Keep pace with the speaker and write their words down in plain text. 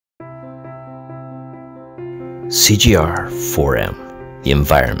CGR4M, the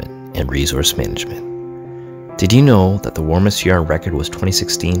Environment and Resource Management. Did you know that the warmest year on record was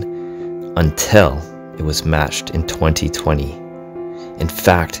 2016 until it was matched in 2020? In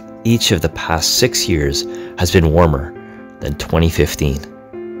fact, each of the past 6 years has been warmer than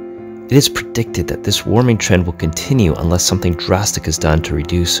 2015. It is predicted that this warming trend will continue unless something drastic is done to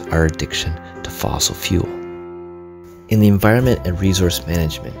reduce our addiction to fossil fuel. In the Environment and Resource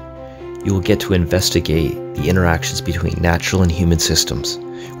Management, you will get to investigate the interactions between natural and human systems,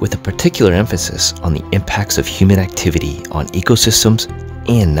 with a particular emphasis on the impacts of human activity on ecosystems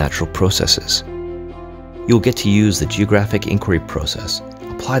and natural processes. You will get to use the geographic inquiry process,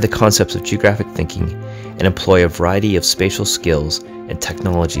 apply the concepts of geographic thinking, and employ a variety of spatial skills and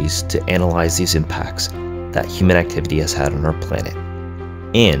technologies to analyze these impacts that human activity has had on our planet,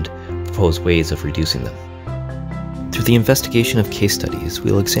 and propose ways of reducing them. Through the investigation of case studies,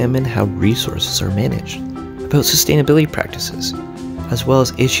 we'll examine how resources are managed, about sustainability practices, as well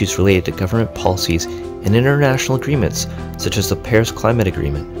as issues related to government policies and international agreements, such as the Paris Climate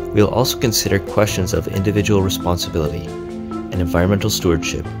Agreement. We'll also consider questions of individual responsibility and environmental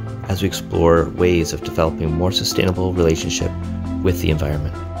stewardship as we explore ways of developing a more sustainable relationship with the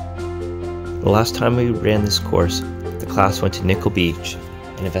environment. The last time we ran this course, the class went to Nickel Beach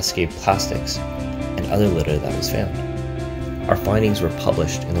and investigated plastics and other litter that was found. Our findings were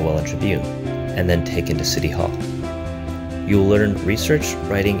published in the Welland Tribune and then taken to City Hall. You will learn research,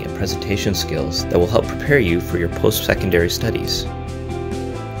 writing, and presentation skills that will help prepare you for your post-secondary studies.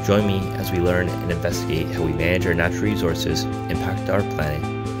 Join me as we learn and investigate how we manage our natural resources, impact our planet,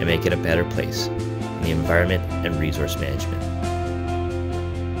 and make it a better place in the environment and resource management.